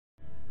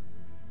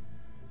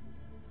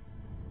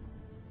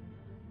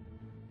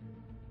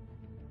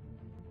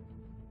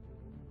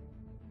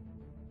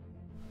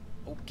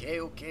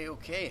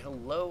Okay.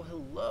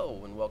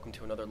 Hello, and welcome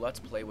to another Let's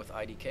Play with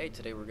IDK.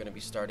 Today we're going to be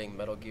starting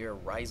Metal Gear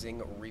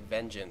Rising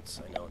Revengeance.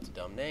 I know it's a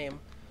dumb name,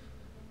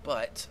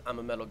 but I'm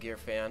a Metal Gear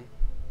fan,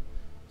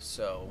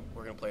 so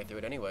we're going to play through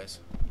it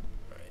anyways.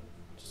 Alright,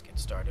 just get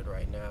started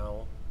right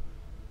now.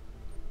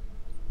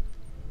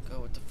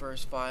 Go with the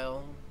first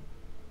file.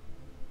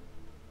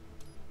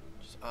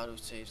 Just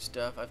autosave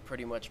stuff. I've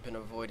pretty much been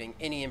avoiding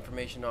any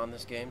information on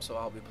this game, so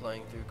I'll be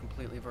playing through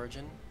completely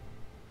virgin.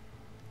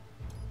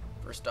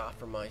 First off,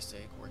 for my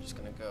sake, we're just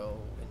gonna go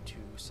into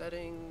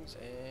settings,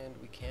 and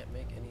we can't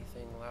make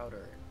anything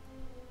louder.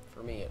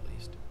 For me, at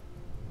least.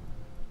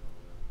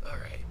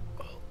 Alright,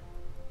 well,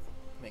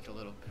 make it a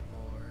little bit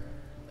more.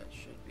 That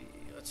should be,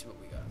 let's see what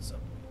we got.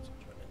 Something.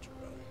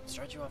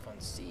 Start you off on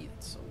C,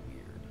 that's so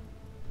weird.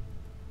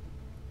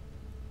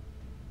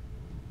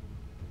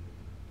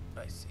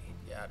 I see.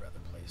 Yeah, I'd rather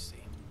play C.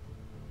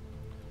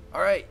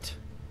 Alright,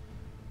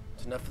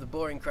 that's enough of the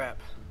boring crap.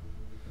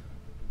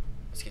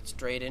 Let's get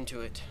straight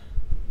into it.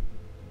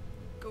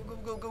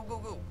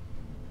 Go.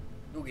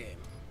 New game.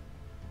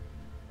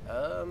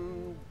 I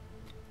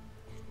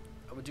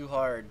would do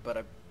hard, but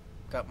I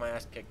got my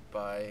ass kicked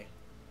by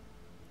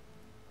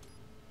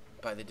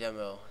the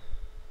demo.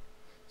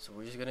 So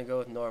we're just gonna go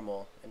with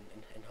normal and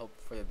hope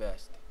for the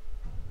best.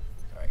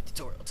 Alright,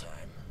 tutorial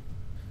time.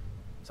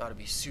 This ought to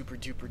be super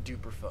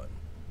duper fun.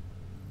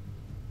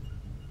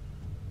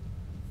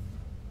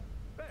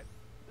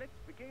 Let's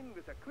begin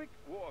with a quick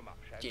warm-up,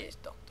 shall we? Yes,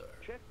 Doctor.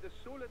 Check the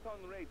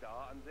Soliton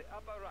radar on the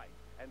upper right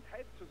and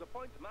head to the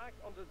point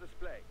marked on the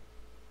display.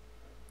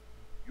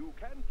 You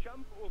can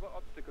jump over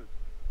obstacles,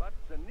 but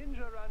the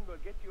ninja run will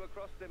get you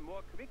across them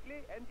more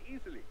quickly and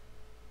easily.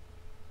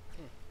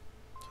 So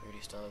he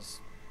already still has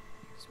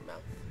his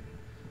mouth.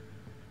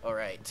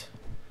 Alright.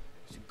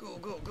 So go.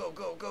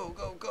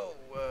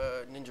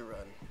 Ninja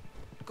run.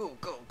 Go.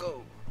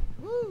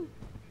 Woo!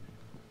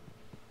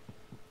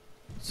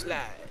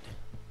 Slide.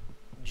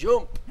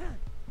 Jump.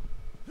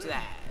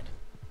 Slide.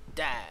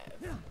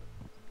 Dive.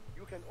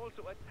 You can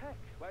also attack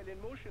while in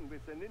motion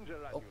with the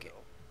ninja run, Okay. you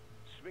know.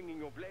 Swinging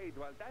your blade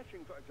while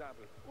dashing, for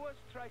example, or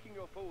striking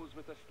your foes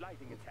with a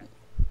sliding attack.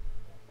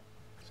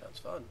 Sounds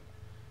fun.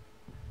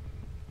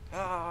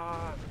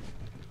 Ah!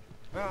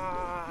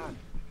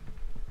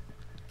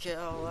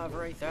 Kill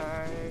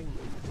everything!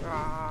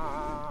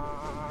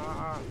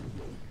 Ah!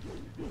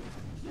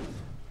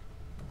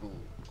 Cool.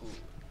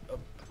 Up.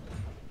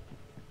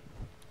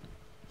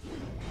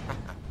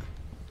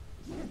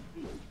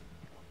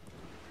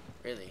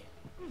 Really?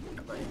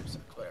 My name's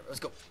whatever. Let's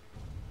go.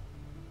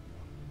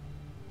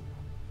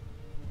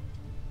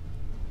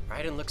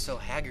 Raiden looks so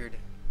haggard.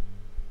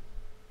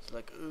 It's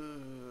like,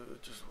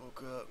 just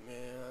woke up,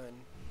 man.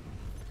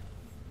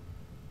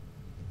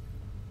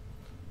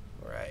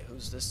 Alright,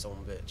 who's this son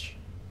of a bitch?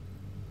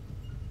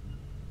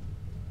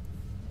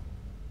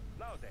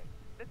 Now then,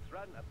 let's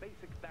run a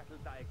basic battle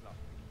diagnostic.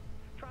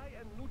 Try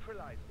and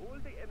neutralize all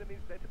the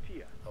enemies that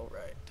appear.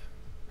 Alright.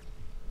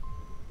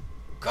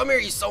 Come here,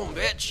 you son of a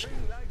bitch!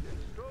 Bring light and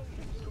strong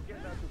hits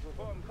together to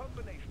perform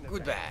combination attacks.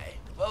 Goodbye.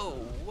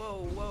 Whoa.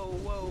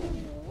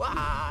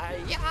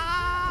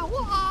 Yeah,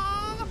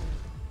 whoa.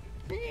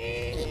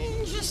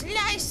 Just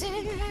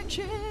slicing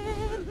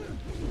action.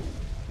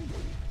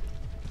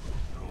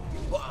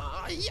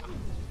 Whoa, yeah.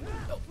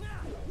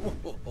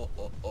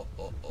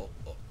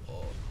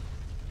 Oh.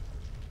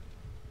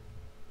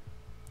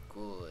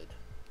 Good.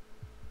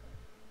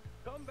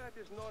 Combat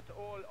is not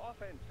all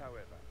offense,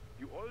 however.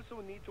 You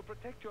also need to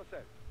protect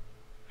yourself.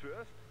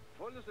 First,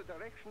 follow the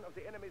direction of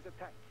the enemy's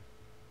attack.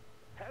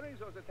 Parry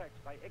those attacks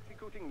by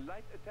executing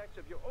light attacks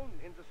of your own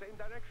in the same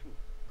direction.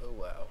 Oh,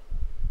 wow.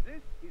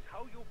 This is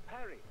how you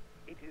parry.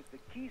 It is the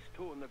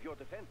keystone of your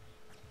defense.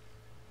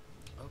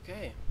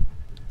 Okay.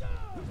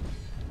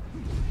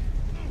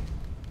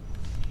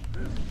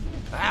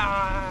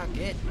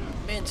 Get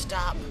minced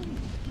up.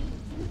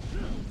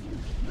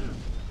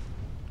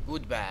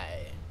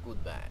 Goodbye.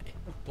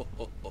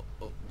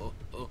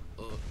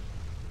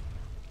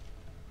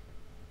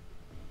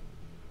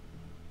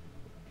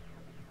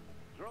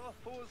 Draw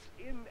foes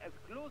in as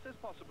close as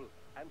possible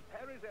and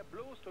parry their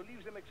blows to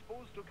leave them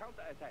exposed to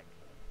counterattack.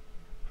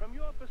 From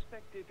your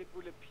perspective, it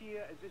will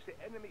appear as if the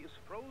enemy is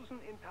frozen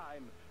in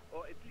time,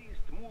 or at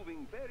least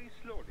moving very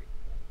slowly.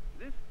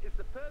 This is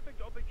the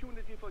perfect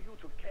opportunity for you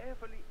to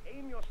carefully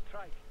aim your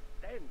strike,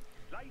 then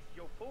slice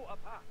your foe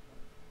apart.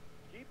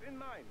 Keep in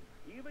mind,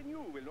 even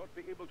you will not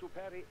be able to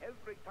parry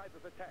every type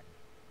of attack.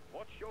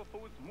 Watch your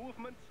foe's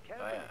movements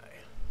carefully. Aye.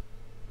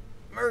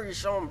 Murder you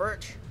son of a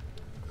bitch.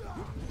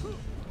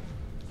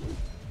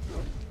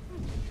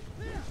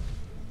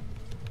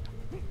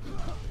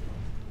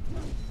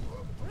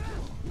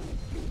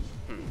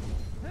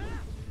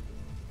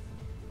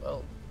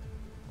 Well,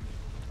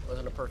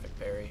 wasn't a perfect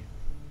parry,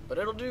 but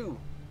it'll do.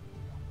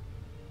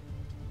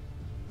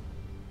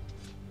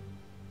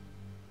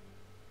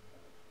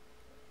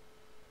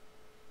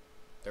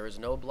 There is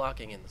no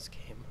blocking in this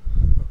game.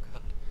 Oh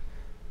god.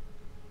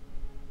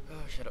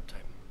 Oh, shut up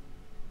time.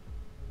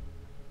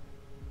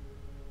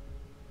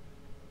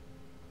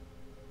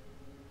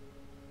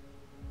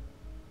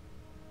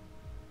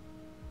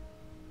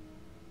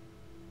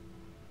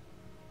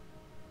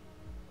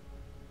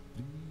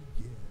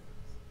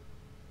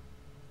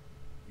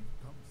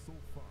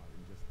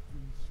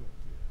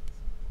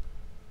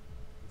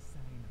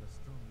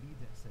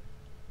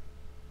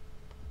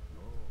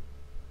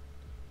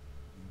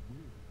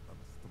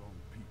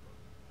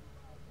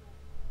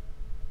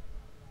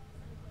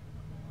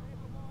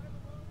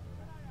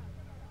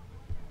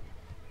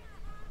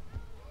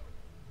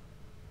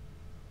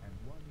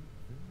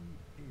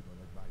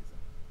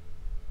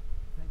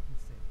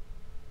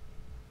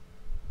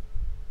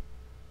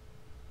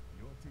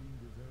 team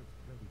deserves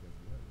credit as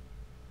well.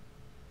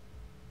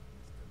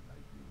 Mr.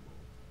 Lightning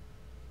Bolt.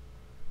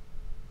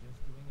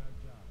 Just doing our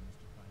job,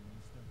 Mr. Prime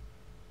Minister.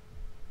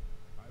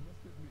 I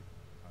must admit,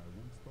 I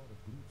once thought of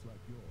groups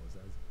like yours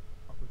as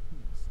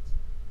opportunists,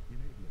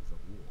 enablers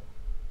of war.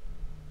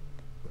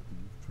 But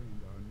you've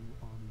trained our new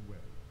army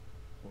well.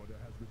 Order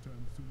has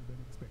returned sooner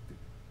than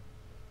expected.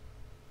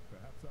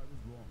 Perhaps I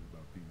was wrong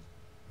about these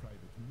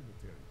private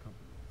military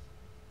companies.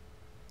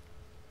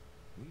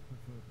 We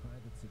prefer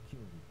private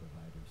security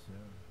providers,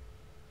 sir.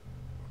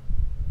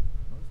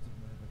 Most of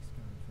Maverick's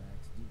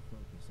contracts do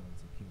focus on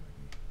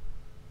security.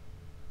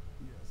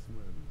 Yes,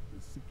 well,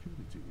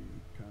 security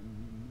can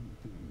mean many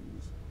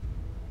things.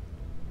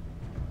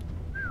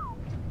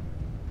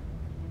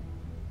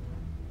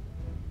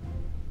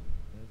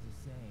 There's a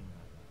saying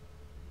I like.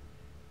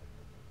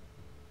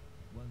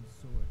 One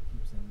sword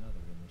keeps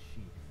another in the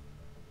sheath.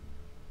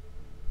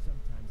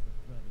 Sometimes the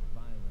threat of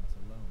violence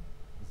alone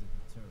is a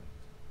deterrent.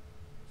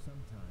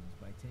 Sometimes,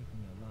 by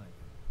taking a life,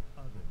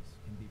 others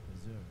can be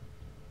preserved.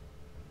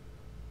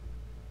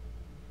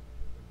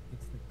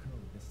 It's the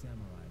code the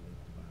samurai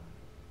lived by.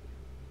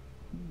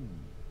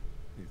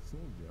 A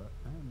soldier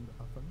and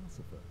a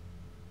philosopher.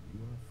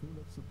 You are full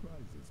of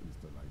surprises,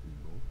 Mr. Lightning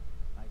Bolt.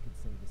 I could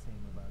say the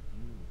same about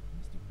you,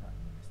 Mr.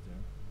 Prime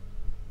Minister.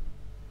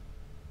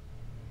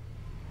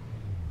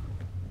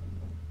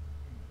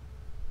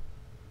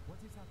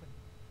 What is happening?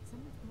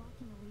 Someone's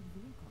blocking a lead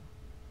vehicle.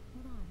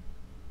 Hold on.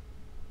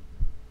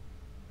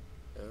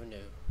 Oh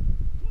no.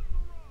 Clear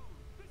the road!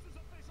 This is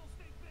official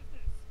state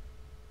business!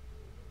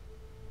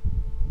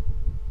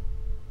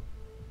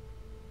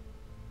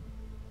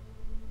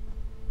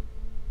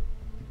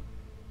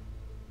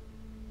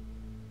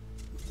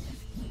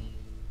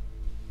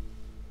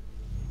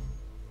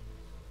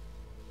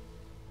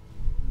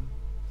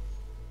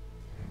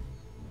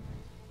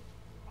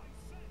 I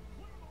said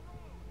clear the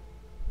road!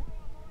 We're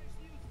authorized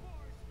to use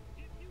force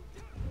if you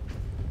turn!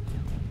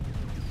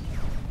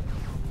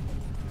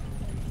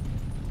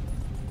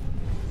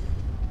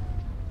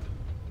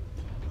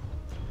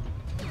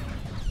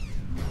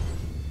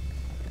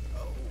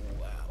 Oh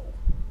wow.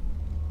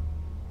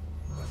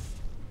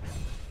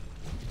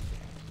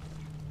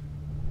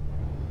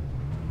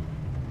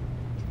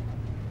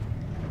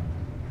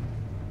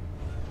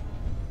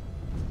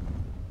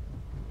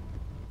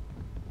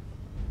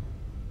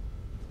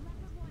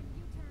 Leopard 1,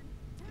 U-turn.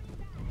 Turning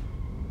back.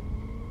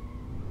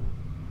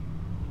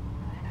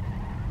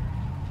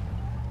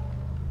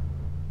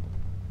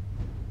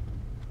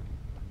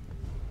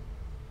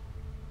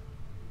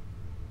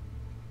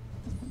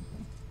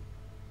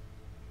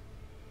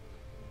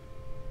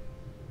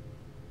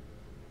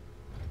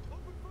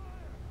 Open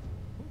fire!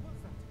 Who was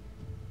that?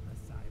 A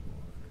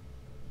cyborg.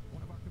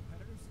 One of our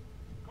competitors?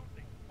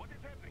 Courtney, what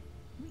is happening?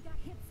 We got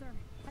hit, sir.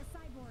 A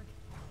cyborg.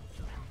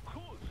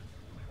 Whose?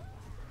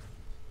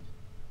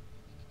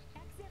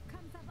 Exit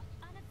comes up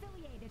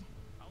unaffiliated.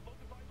 I'll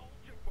notify all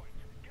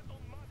checkpoints. Get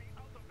all money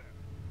out of there.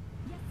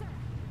 Yes, sir.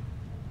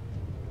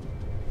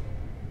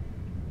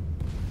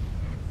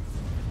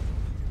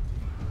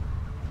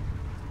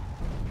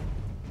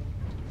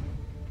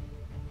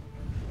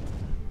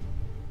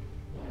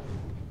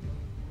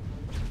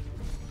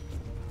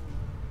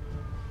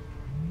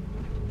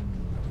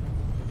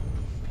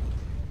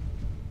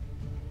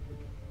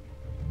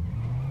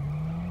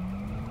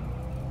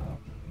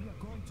 We are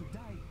going to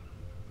die.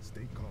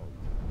 Stay calm.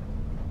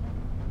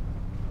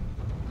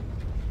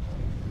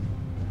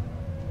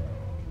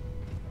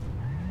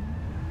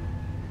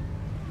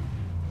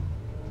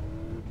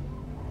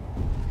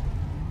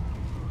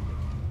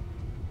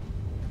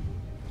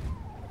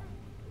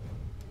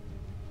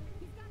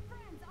 He's got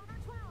friends on our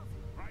 12.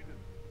 Raiden,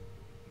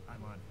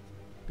 I'm on it.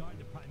 Guard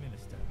the Prime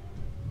Minister.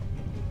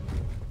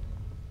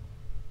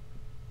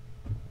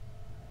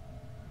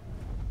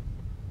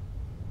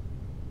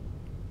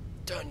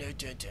 Dun dun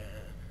dun dun.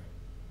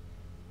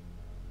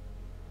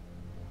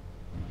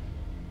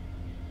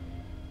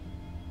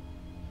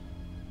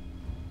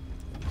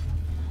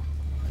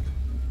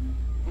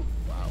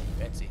 Wow,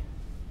 fancy.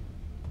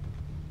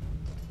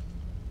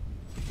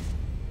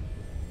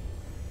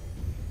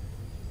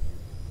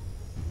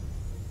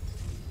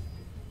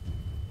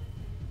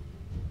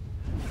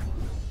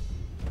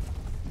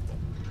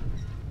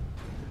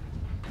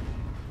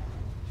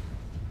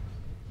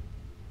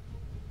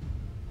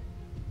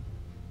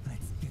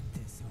 Let's get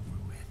this over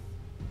with.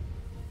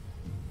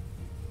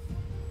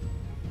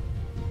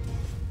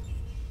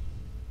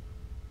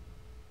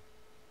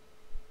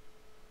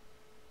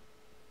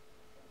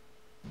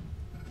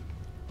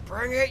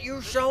 Bring it,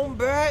 you son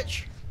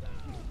bitch!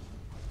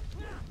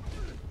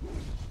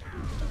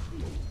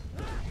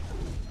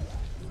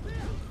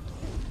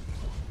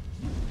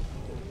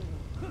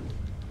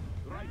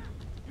 Right.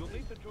 You'll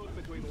need to choose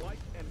between light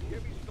and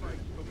heavy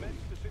strikes to match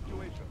the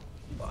situation.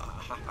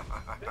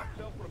 Take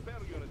self-repair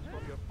units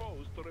from your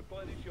foes to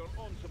replenish your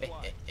own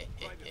supply.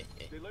 Raiden,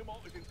 the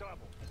limo is in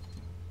trouble.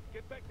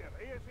 Get back there,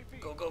 ASAP.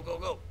 Go, go, go,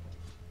 go.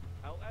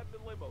 I'll add the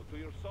limo to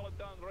your solid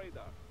down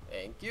radar.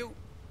 Thank you.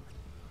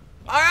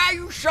 Alright,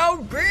 you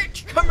son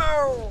bitch! Come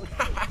on!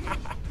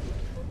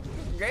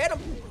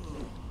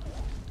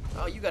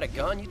 You got a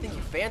gun? You think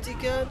you fancy,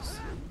 cuz?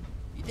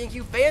 You think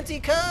you fancy,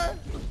 cuz?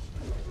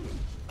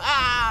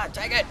 Ah!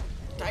 Take it!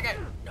 Take it!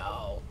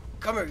 No.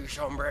 Come here, you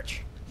son of a bitch.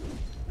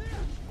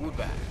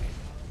 Goodbye.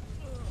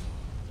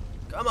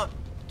 Come on.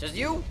 Just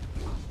you?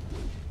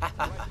 He's on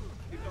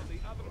the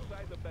other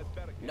side of that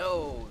barricade.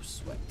 No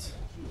sweat.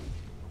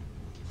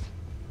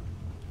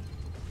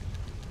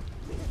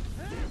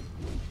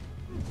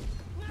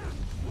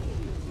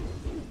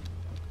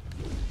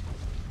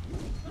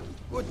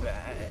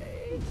 Goodbye.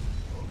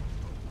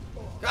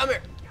 Come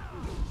here.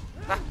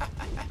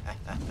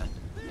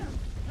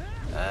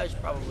 I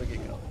should probably get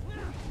going.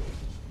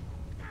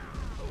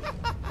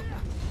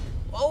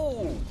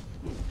 Oh!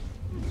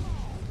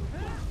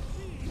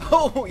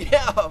 Oh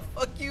yeah!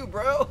 Fuck you,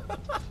 bro!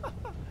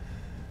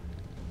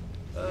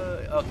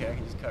 Okay, I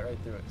can just cut right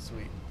through it.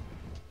 Sweet.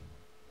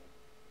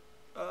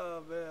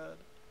 Oh man.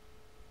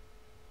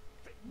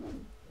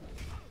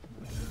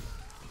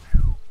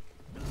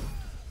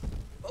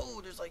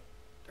 Oh, there's like,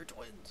 they're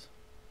twins.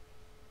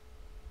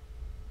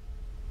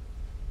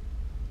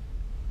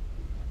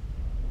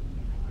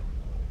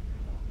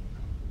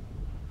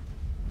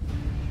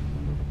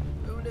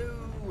 Oh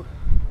no!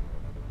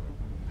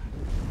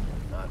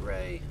 Not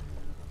Ray.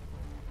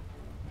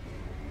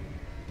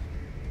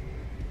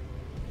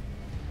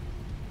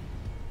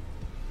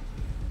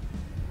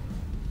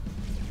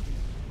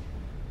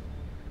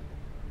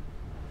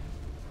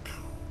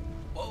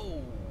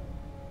 Whoa!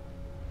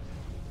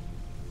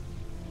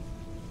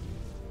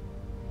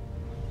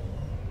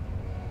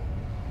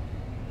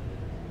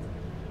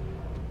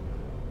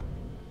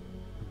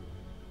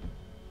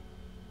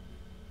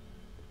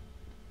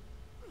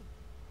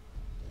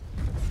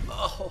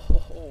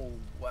 Oh,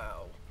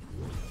 wow.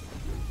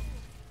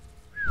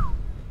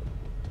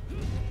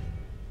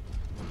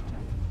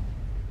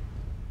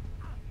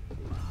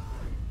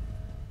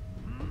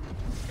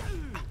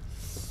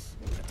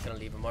 That's gonna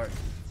leave a mark.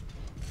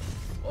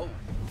 Oh.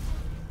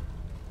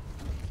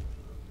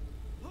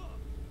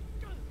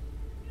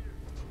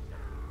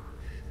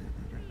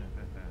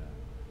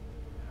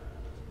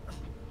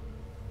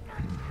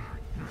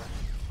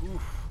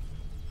 Oof.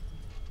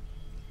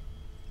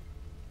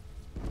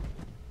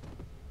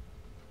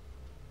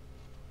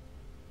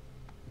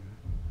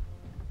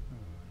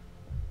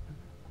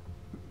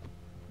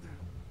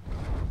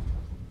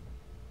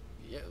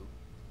 Yo.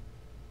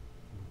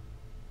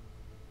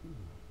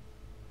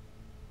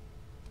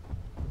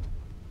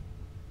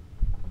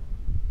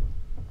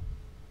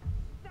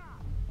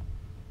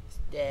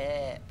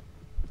 Step.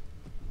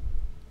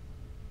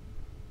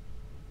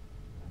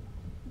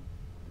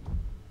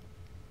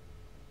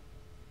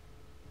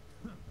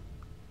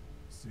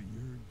 So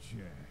you're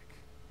Jack.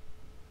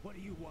 What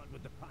do you want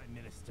with the Prime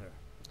Minister?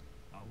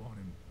 I want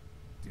him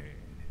dead.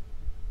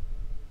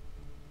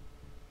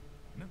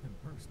 Nothing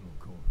personal, of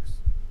course.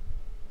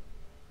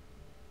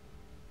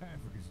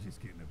 Africa's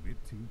just getting a bit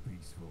too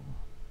peaceful.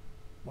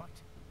 What?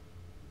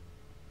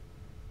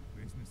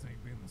 Business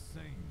ain't been the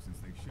same since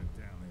they shut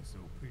down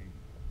SOP.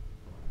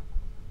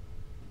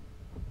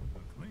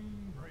 A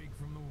clean break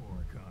from the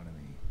war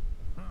economy.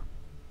 Huh.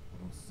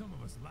 Well, some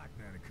of us like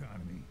that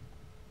economy.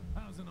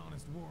 How's an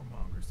honest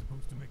warmonger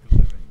supposed to make a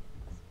living?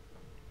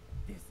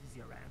 This is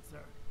your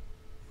answer?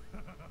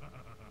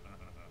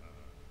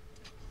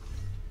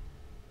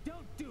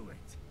 Don't do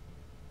it!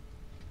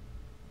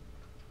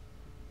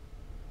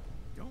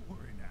 Don't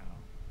worry now.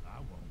 I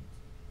won't.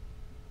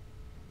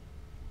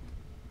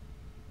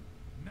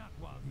 Not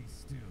while he's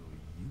still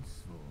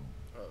useful.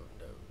 Oh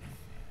no.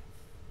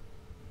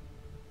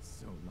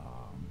 So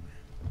long.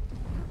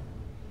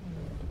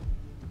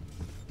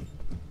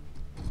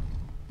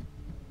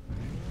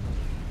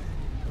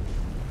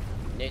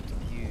 Net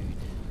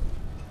viewed.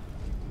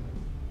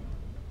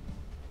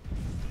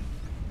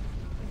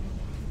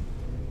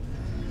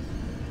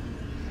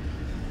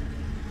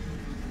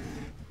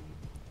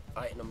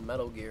 Fighting a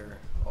Metal Gear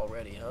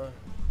already, huh? Well,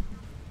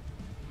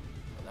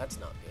 that's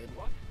not good.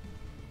 What?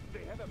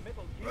 They have a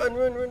metal gear? Run,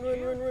 run, run,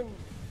 run, run, run.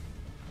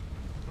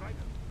 Right.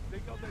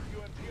 Take out that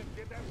UMP and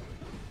get after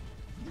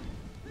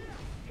it.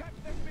 Catch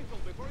that missile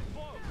before it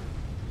blows.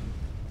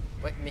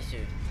 What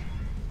missile?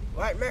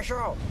 What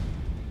missile?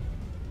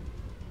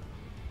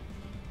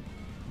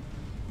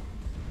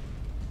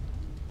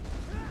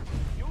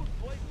 Use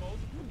blade mode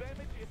to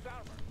damage its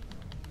armor.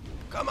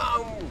 Come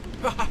on!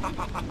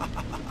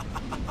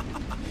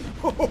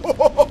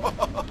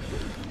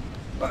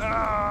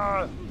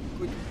 Ah!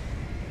 Good. Use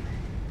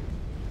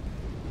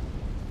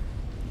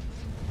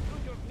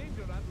your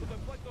ninja run to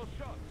deflect those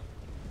shots.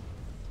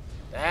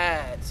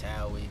 That's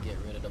how we get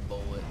rid of the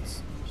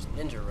bullets. Just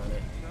ninja run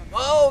it.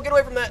 Oh, get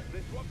away from that!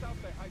 They swapped out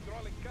the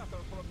hydraulic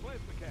cutter for a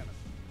plasma cannon.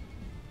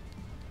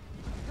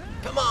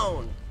 Come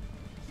on!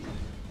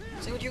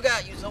 See what you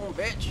got, you son of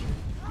a bitch.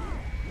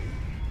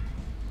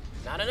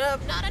 Not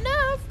enough, not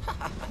enough!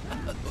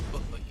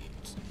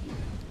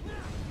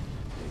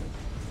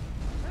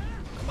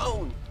 Come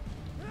on!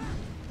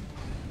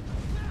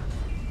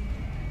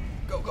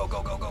 Go, go,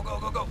 go, go, go, go,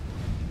 go, go!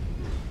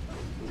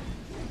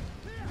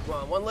 Come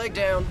on, one leg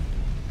down.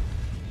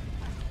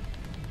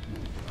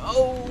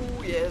 Oh,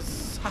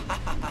 yes.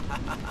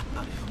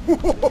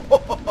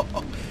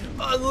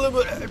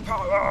 Unlimited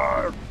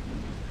power.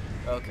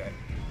 Okay.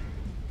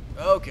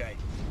 Okay.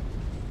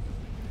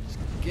 Just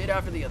get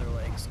after the other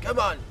legs. Come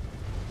on.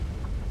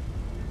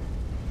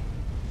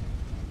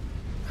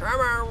 Come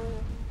on.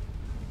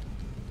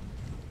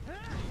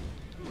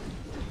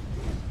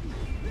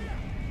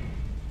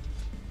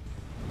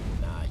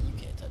 Nah, you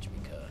can't touch me,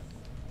 cuh.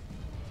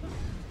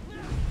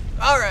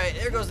 Alright,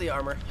 there goes the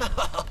armor.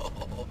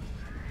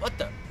 What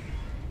the? Oh,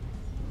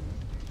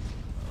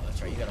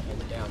 that's right, you gotta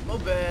hold it down. No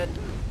bad.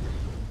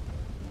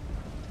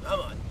 Come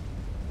on.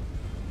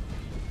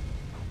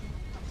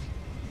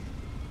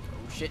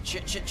 Oh, shit,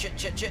 shit, shit, shit,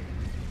 shit, shit.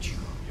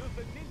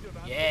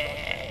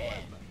 Yeah.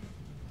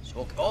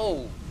 So,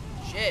 oh,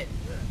 shit.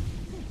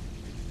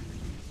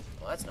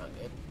 Well, that's not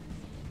good.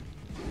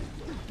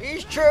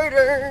 He's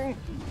cheating.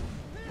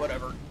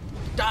 Whatever.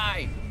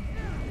 Die.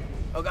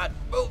 Oh, God.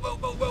 Boo, boo,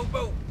 boo, boo,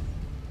 boo.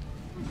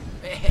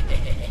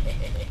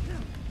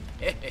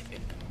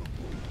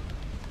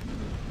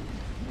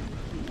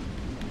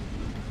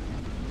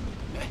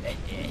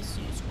 This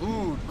is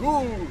good,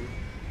 good.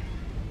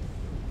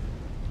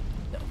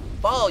 Now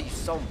fall, you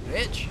son of a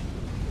bitch.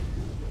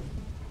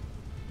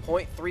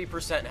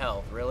 0.3%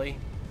 health, really?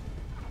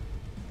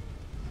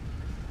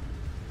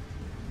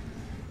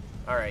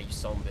 Alright, you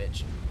son of a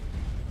bitch.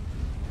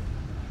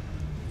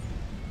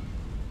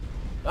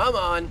 Come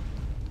on.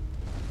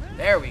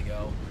 There we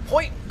go.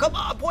 Come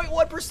on,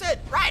 0.1%.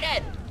 Right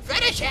in.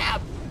 Finish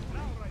him.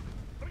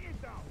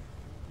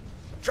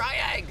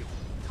 Triangle.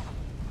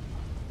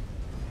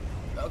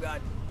 Oh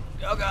god.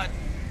 Oh god.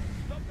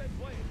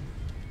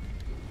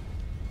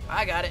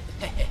 I got it.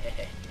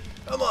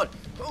 Come on.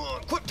 Come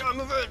on. Quick time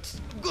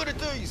events. I'm good at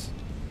these.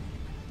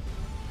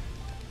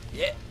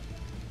 Yeah.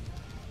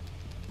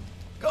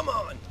 Come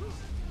on.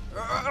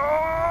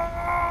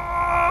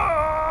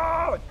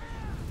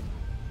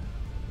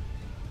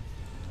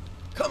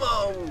 Come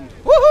on.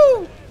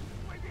 Woohoo.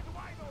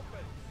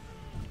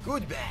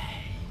 Goodbye.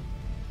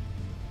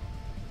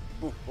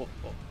 Oh, oh,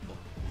 oh, oh.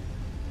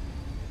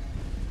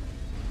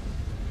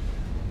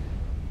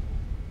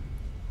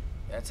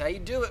 That's how you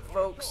do it,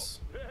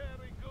 folks.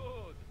 Very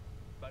good.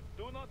 But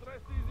do not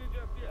rest easy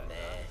just yet.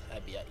 Nah,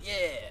 I'd be like,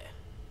 yeah.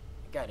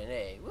 I got an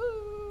A.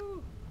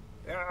 Woo!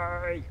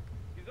 Yay!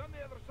 He's on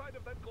the other side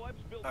of that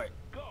collapsed building. Alright,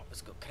 Go.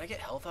 let's go. Can I get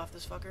health off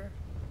this fucker?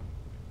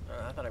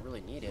 I thought I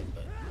really needed,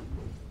 but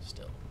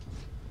still.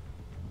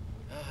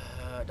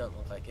 Doesn't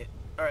look like it.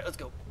 Alright, let's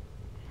go.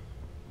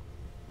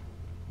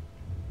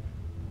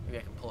 Maybe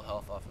I can pull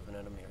health off of an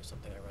enemy or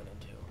something I run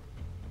into.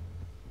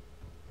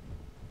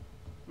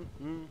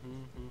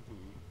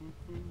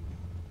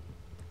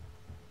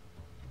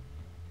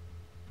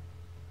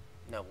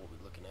 Now what we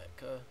looking at,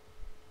 cuh?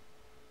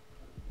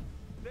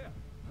 There.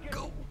 Get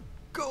Go!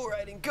 Go,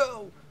 Raiden,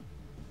 go!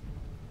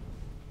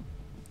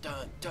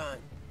 Done, done.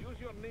 Use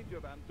your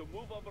ninja van to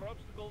move over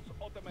obstacles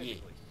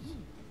automatically.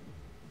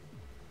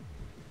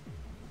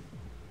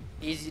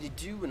 Easy to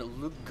do and it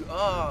look good.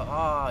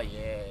 Oh,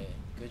 yeah.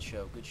 Good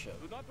show, good show.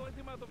 Do not let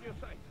him out of your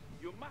sight.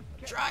 You must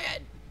catch Try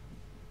it!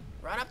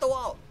 Run up the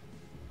wall!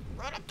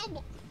 Run up the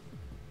wall!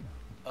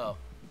 Oh,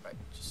 right.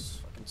 Just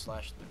fucking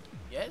slash through.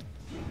 Yeah?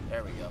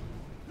 There we go.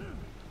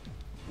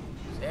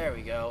 There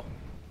we go.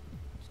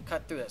 Just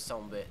cut through that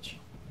son of a bitch.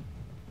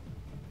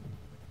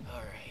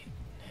 Alright.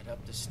 Head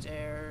up the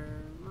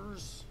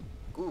stairs.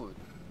 Good.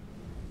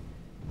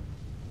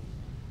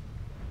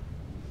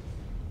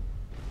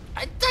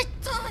 I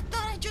thought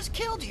I just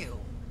killed you!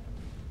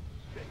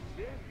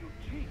 There you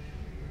cheat.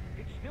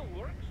 It still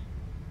works.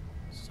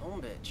 Son of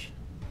a bitch.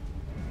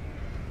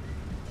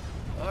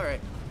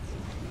 Alright.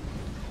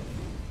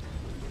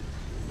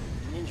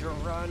 Ninja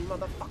run,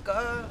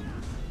 motherfucker!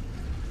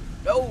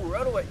 No,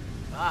 run away!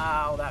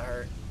 Ow, that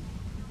hurt.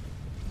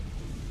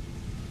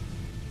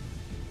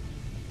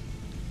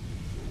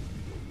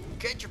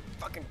 Get your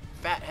fucking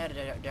fat head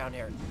down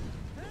here.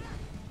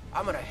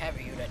 I'm gonna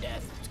heavy you to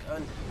death,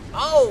 gun.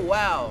 Oh,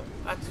 wow!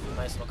 That's a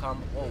nice little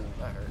combo. Whoa,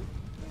 that hurt.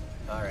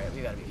 Alright,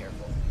 we gotta be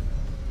careful.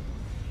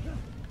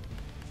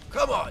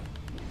 Come on!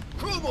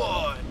 Come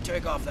on!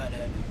 Take off that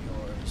head of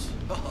yours.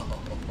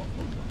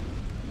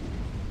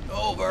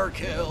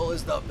 Overkill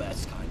is the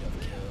best kind of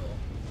kill.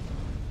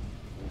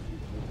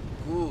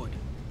 Good.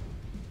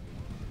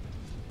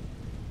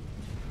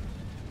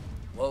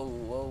 Whoa,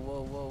 whoa,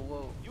 whoa, whoa,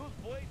 whoa. Use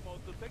blade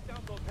mode to take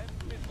down those heavy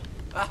missiles.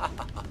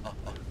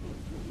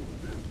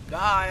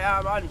 I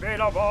am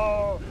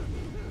unbeatable!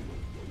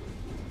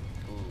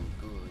 Good,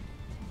 good.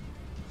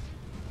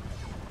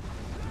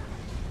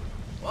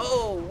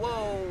 Whoa,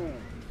 whoa!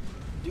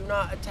 Do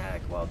not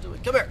attack while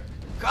doing. Come here!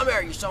 Come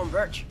here, you son of a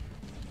bitch!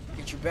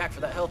 Get you back for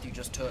that health you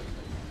just took.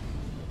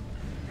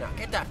 Now,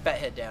 get that fat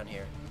head down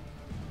here.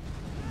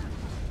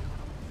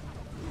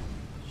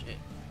 Shit.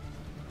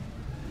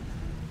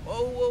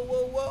 Whoa, whoa,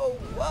 whoa, whoa!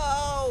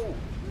 Whoa!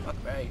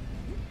 Fuck me.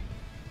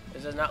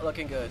 This is not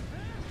looking good.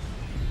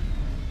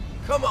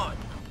 Come on!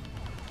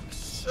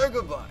 Say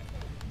goodbye.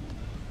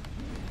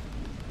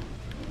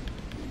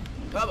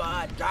 Come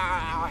on,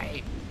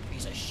 die!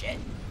 piece of shit.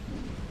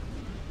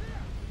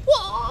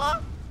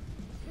 What?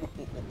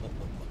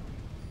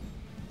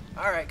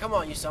 Alright, come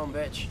on, you son of a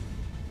bitch.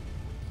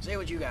 See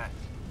what you got.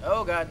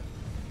 Oh god.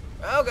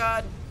 Oh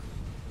god.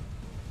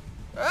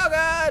 Oh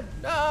god!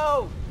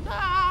 No!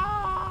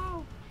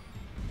 No!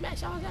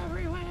 Missiles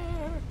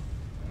everywhere!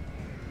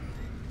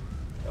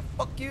 Oh,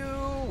 fuck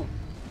you!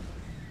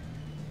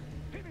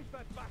 Finish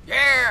that bastard.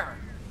 Yeah!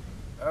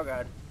 Oh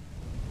god.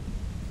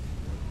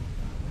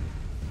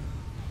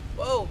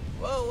 Whoa!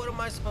 Whoa, what am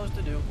I supposed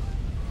to do?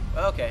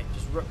 Okay,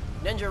 just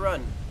ninja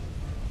run.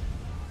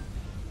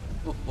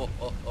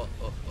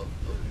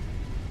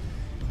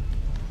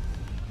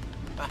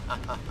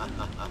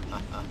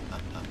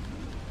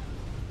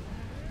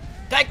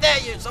 Take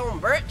that, you son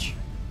of a bitch!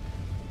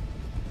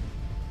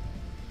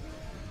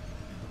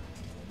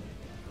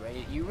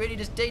 You ready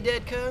to stay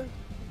dead, cuz?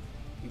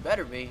 You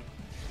better be.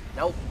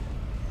 Nope.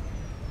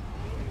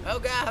 Oh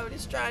god,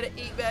 it's trying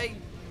to eat me.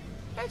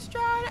 It's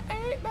trying to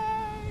eat me.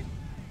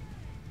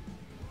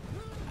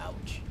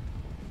 Ouch.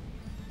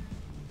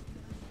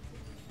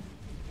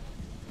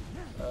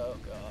 Oh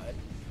god.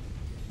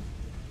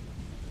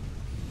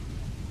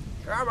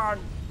 Come on.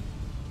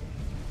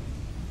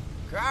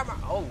 Come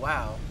on. Oh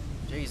wow.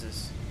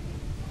 Jesus.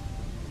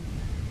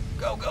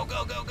 Go, go,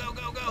 go, go, go,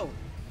 go, go.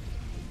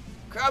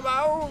 Come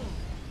on.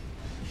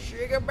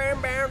 Sugar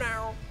bam bam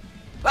now.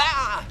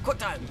 Ah! Quick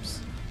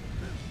times.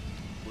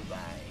 Goodbye.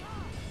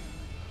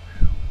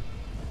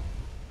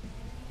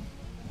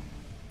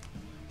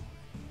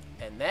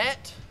 And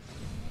that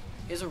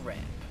is a wrap.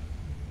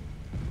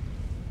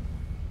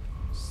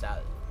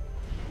 Solid.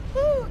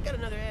 Woo! I got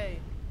another A.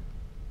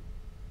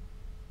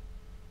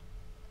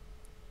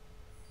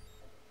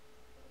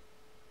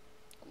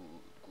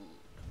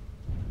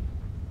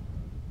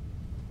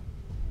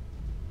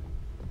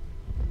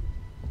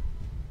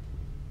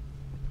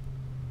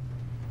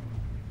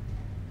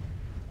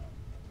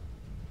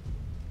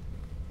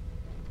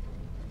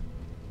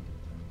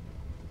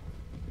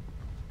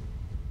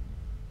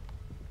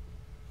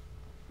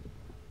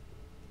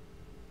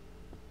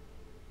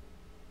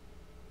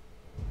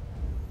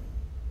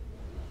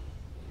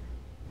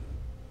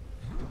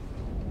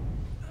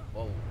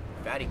 Whoa,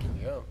 fatty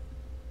can jump.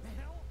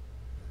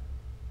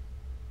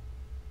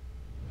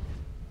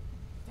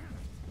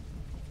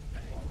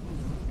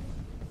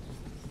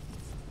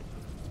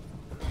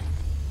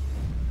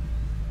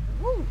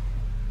 Woo!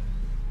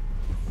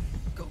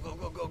 Go, go,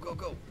 go, go, go,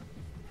 go.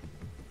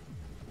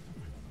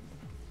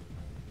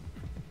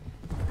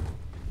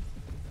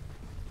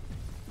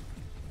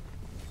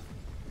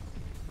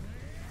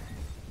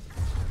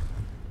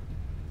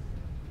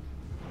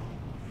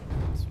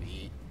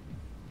 Sweet.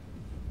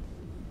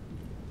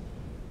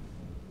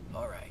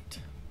 Alright.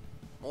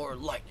 More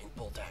lightning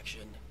bolt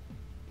action.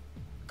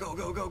 Go,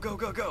 go, go, go,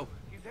 go, go.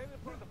 He's headed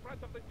for the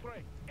front of the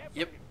train. After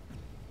Yep. him.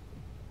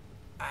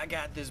 I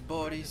got this,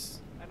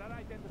 boys. An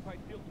unidentified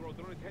field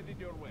roader is headed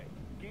your way.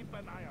 Keep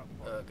an eye out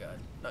for him. Oh god,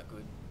 not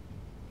good.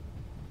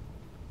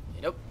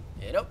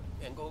 Head up,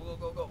 and go, go,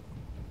 go, go.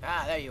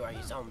 Ah, there you are,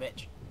 you son of a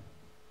bitch.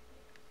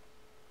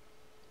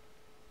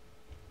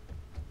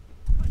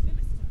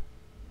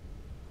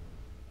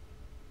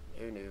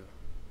 Who knew?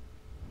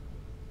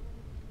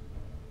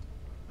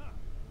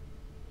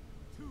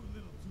 Too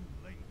little too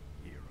late,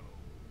 hero.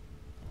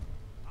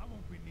 I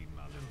won't be needing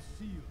my little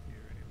shield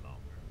here any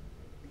longer.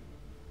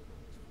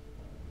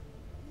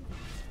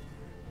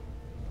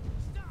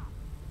 Stop!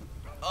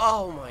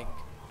 Oh my,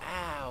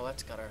 ow,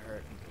 that's gotta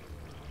hurt.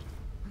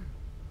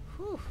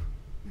 Whew.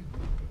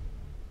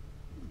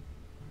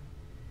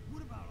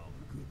 What about all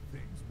the good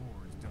things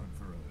war has done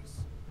for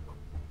us?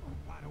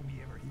 Why don't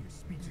we ever hear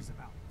speeches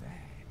about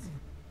that?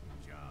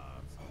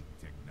 Jobs,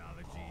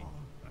 technology,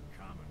 a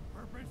common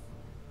purpose?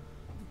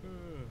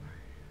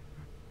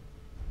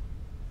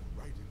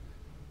 Raiden,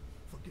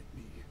 forget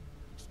me.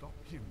 Stop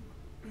him.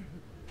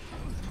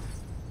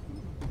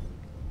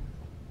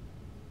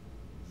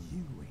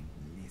 You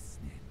ain't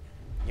listening.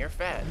 You're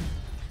fat.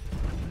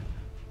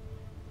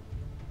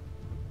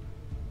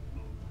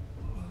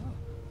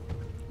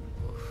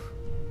 Oof.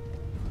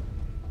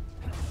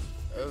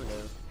 Oh no.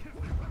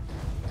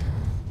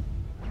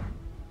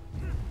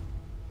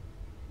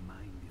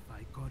 Mind if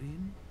I got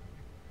in?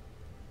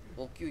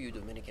 We'll kill you,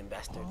 Dominican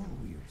bastard. Oh,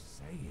 you're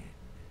saying.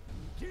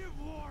 Give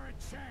war a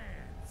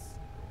chance!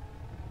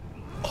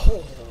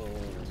 Oh.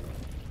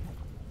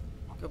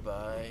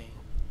 Goodbye.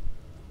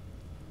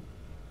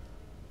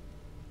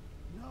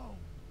 No!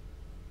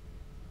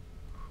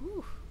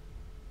 Whew.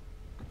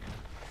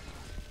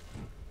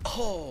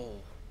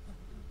 Oh.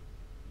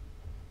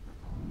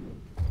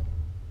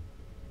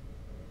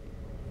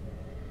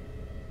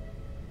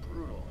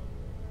 Brutal.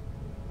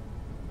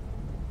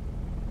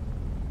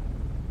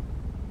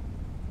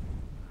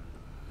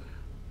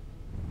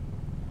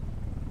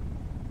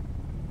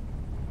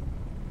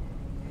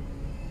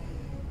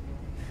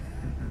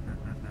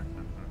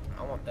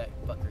 I want that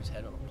fucker's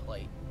head on a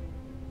plate.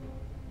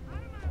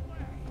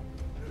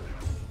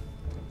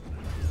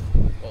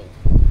 Oh.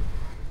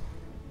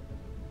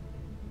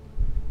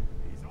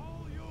 He's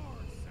all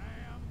yours,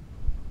 Sam!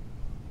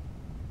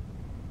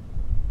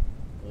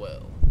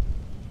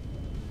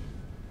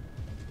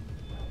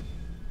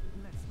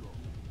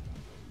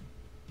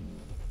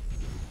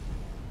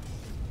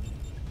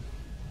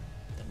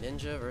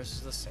 ninja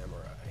versus the samurai.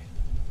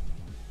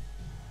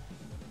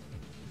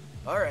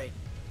 Alright.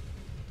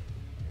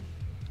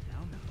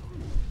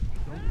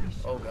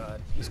 Oh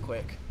god, he's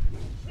quick.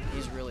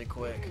 He's really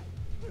quick.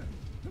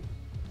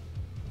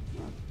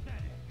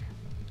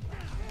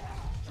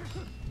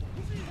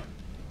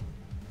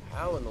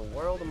 How in the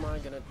world am I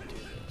gonna do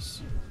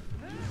this?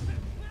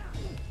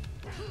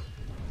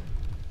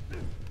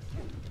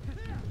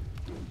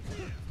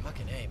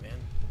 Fucking A, man.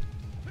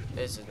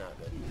 This is not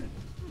good.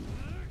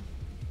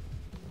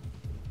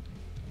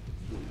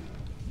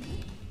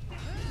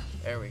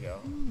 There we go.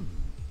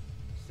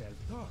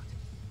 Self-taught.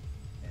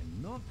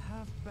 And not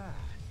half bad.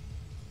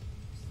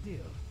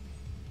 Still.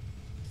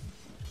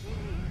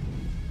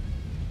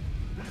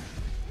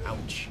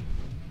 Ouch.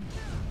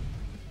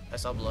 I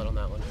saw blood on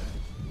that one.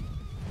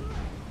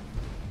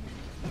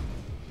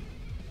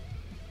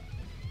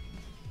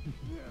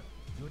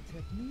 Your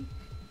technique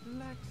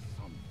lacks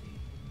something.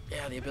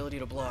 Yeah, the ability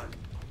to block.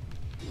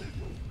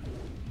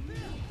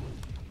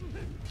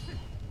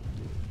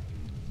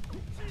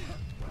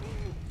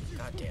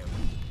 God damn.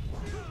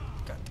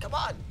 God, come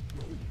on!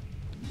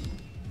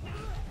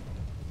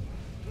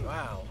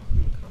 Wow.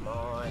 Come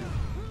on.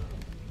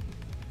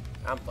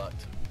 I'm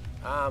fucked.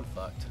 I'm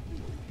fucked.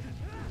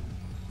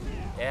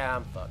 Yeah,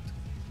 I'm fucked.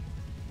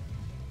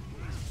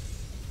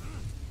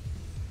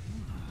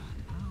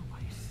 Now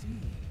I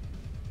see.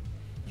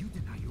 You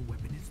deny your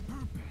weapon its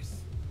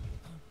purpose.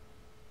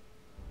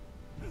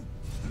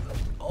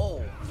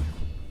 Oh.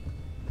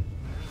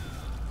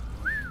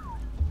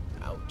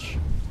 Ouch.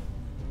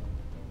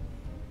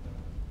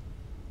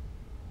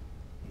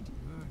 It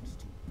burns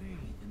to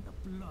bathe in the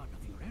blood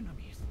of your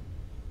enemies,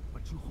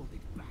 but you hold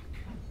it back.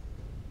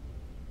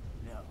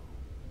 No.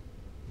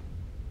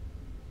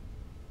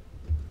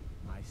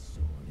 My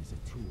sword is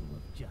a tool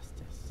of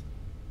justice.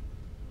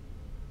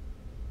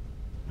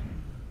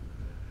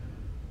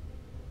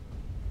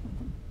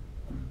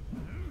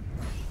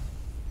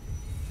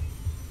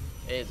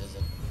 It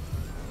isn't.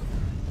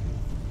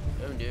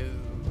 Oh no.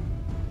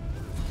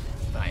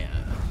 Fire.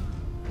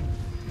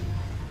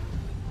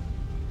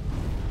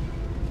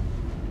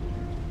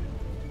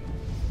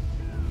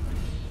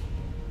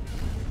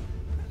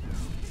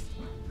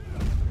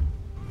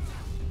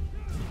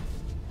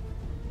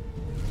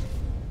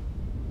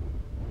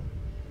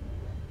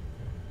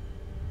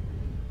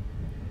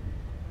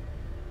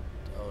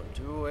 Don't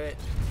do it.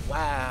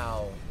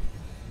 Wow.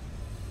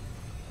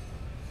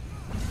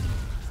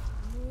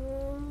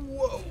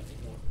 Whoa.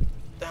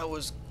 That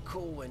was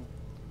cool and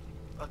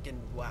fucking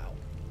wow.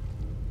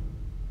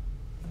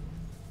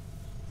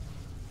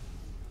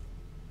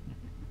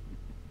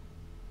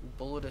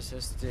 Bullet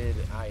assisted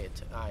eye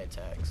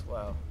attacks.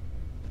 Wow.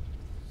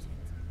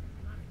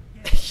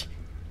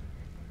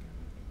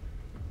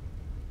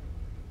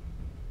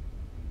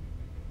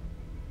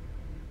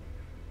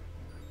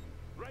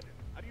 Red,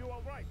 are you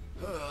all right?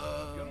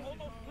 You're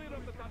almost clear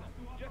of the tunnel.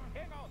 Just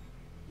hang on.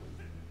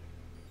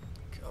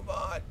 Come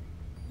on.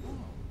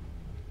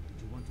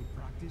 Do you want to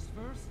practice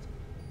first?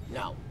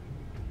 No.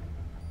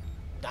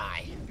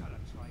 Die. Gotta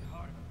try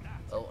hard at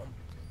that. Oh,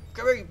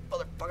 come here, you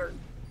motherfucker.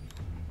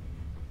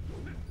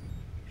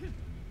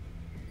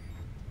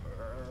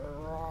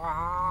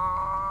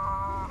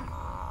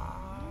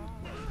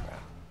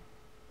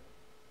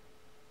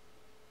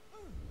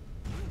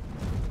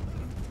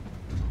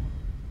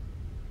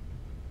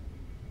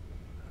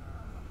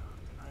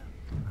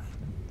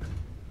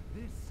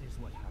 This is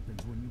what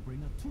happens when you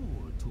bring a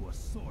tool to a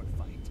sword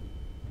fight.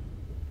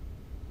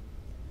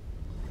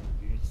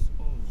 It's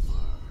over.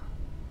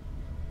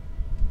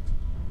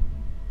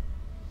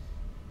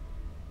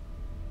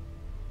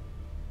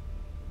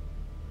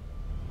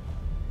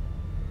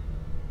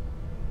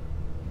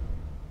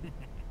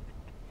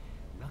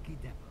 Lucky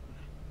devil.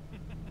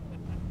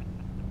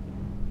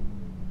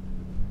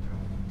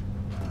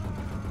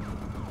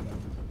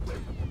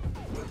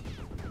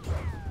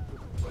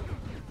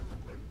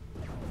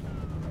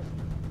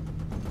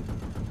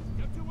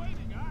 Get to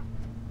waiting, huh?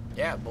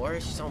 Yeah,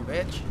 Boris, you son of a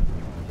bitch.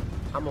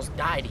 I almost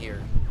died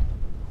here.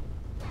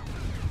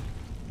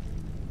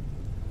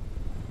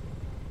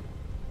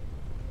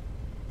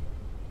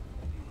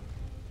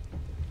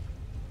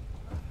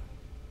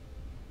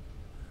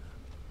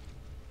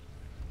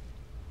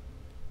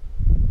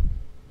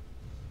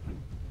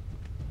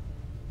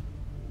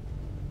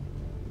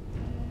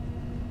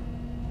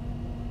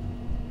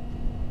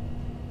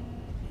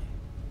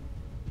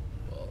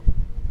 Well,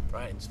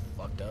 Brian's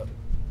fucked up.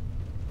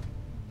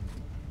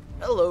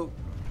 Hello.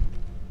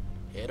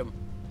 Hit him.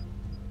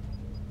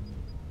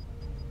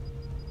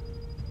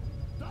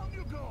 Down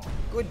you go.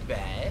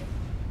 Goodbye.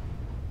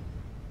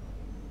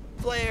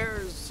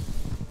 Flares.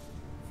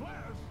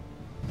 Flares.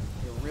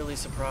 You're really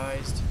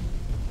surprised.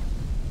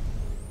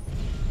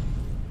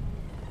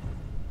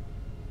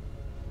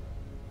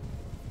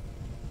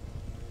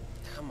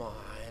 Come on,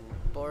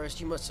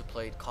 Boris, you must have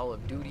played Call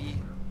of Duty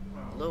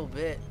a little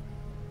bit.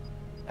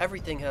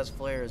 Everything has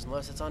flares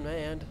unless it's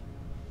unmanned.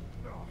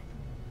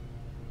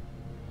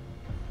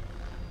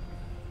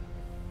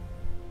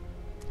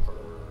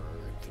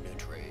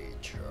 Infinite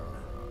rage.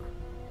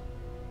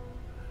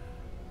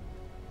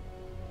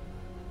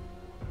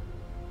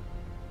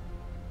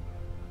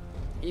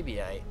 He be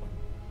aight.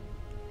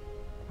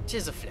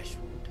 'Tis a flesh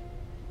wound.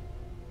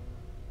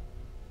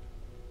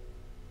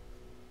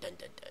 Dun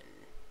dun dun.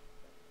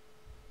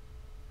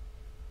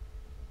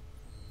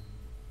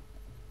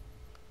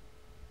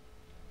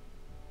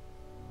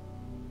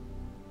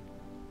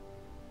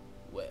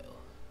 Well,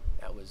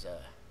 that was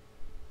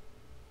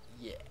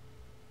yeah.